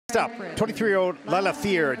Next up, 23-year-old Lайла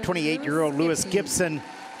Фир, 28-year-old Lьюис Gibson,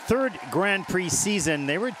 third Grand Prix season.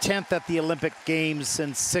 They were 10th at the Olympic Games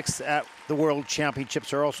and 6th at the World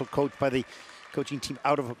Championships. Are also coached by the coaching team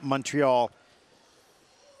out of Montreal.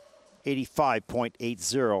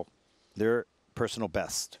 85.80, their personal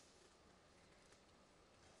best.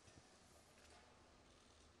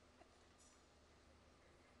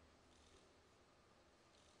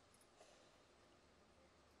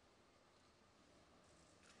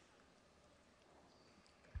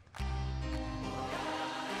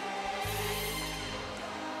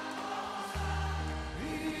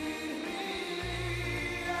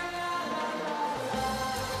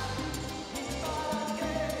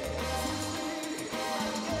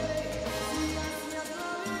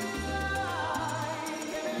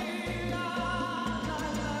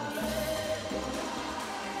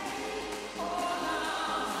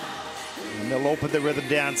 They'll open the rhythm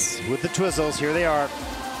dance with the twizzles. Here they are.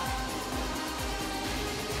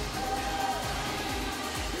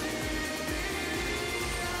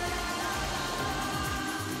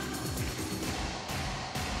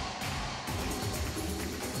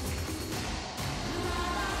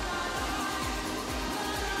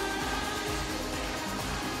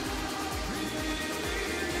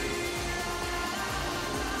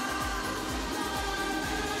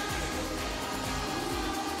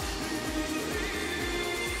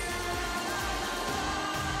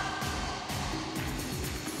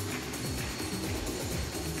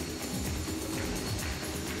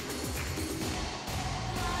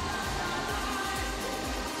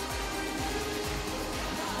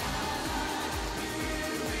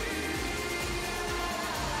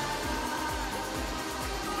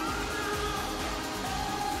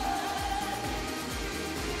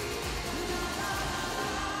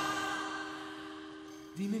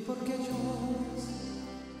 Dime por qué lloras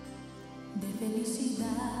de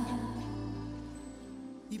felicidad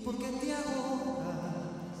y por qué te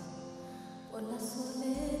ahogas por la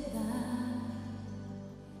soledad.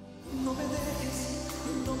 No me dejes,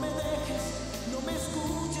 no me dejes, no me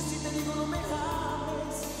escuches si te digo no me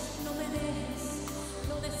ames. No me dejes,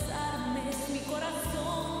 no desarmes mi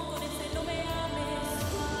corazón con ese no me ames.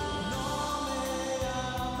 No me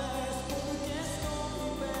ames porque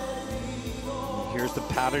estoy perdido. Here's the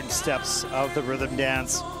patterned steps of the rhythm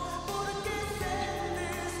dance.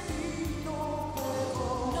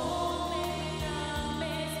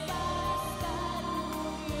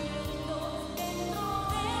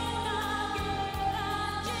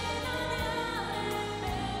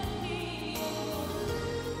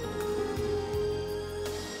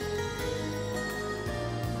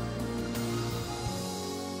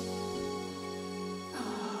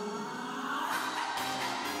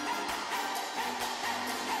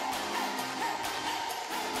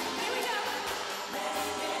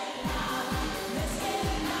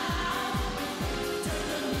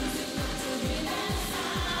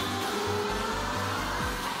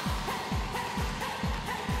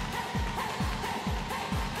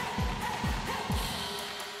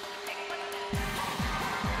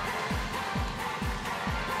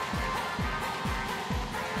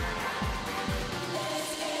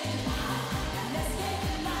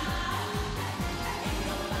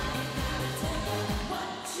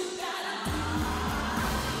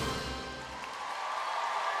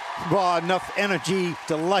 Wow, enough energy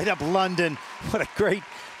to light up London. What a great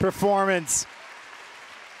performance.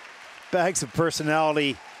 Bags of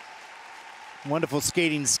personality, wonderful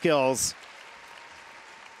skating skills,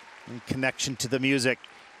 and connection to the music.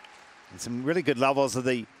 And some really good levels of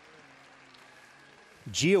the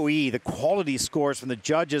GOE, the quality scores from the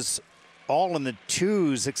judges, all in the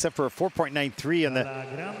twos, except for a 4.93 on the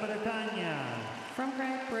from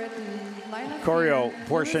Great Britain, Lailah choreo Fir,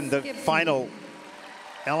 portion, the Lьюис Gibson. final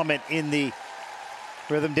element in the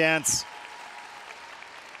rhythm dance.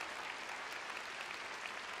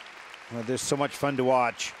 Well, there's so much fun to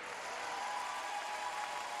watch.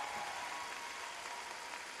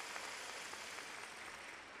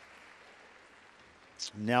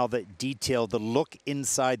 Now the detail, the look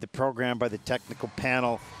inside the program by the technical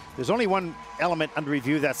panel. There's only one element under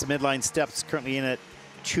review, that's the midline steps, currently in at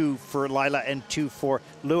 2 for Lailah and 2 for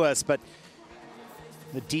Lewis, but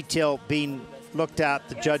the detail being looked at,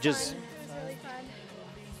 the judges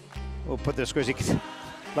will put their scores.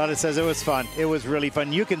 Lailah says it was fun. It was really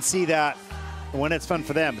fun. You can see that when it's fun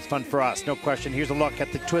for them, it's fun for us, no question. Here's a look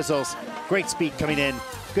at the twizzles. Great speed coming in,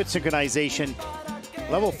 good synchronization.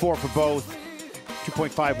 Level 4 for both.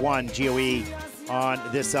 2.51 GOE on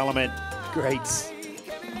this element. Great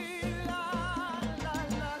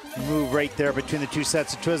move right there between the two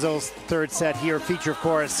sets of twizzles. Third set here, feature of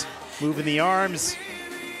course, moving the arms.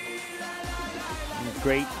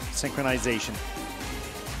 Great synchronization.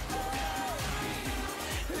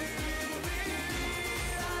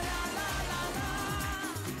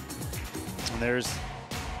 And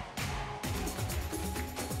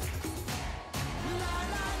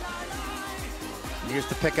here's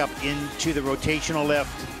the pickup into the rotational lift.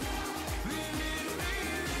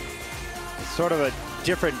 It's sort of a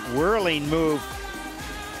different whirling move.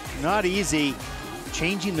 Not easy.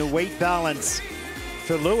 Changing the weight balance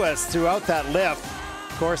for Lewis throughout that lift.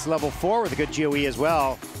 Of course, level 4 with a good GOE as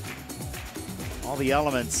well. All the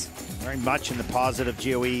elements very much in the positive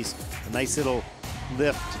GOEs. A nice little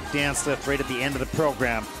lift, dance lift right at the end of the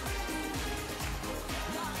program.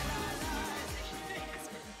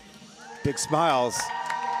 Big smiles.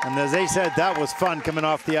 And as they said, that was fun coming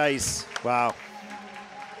off the ice. Wow.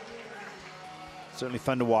 Certainly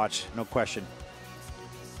fun to watch, no question.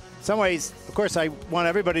 In some ways, of course, I want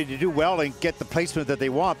everybody to do well and get the placement that they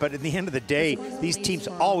want, but in the end of the day, these teams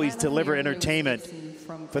always deliver entertainment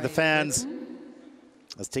for the fans.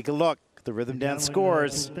 Let's take a look at the rhythm dance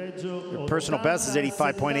scores. Their personal best is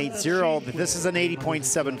 85.80. This is an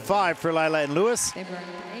 80.75 for Lila and Lewis.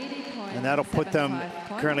 And that'll put them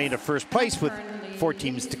currently into first place with 4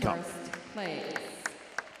 teams to come.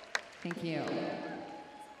 Thank you.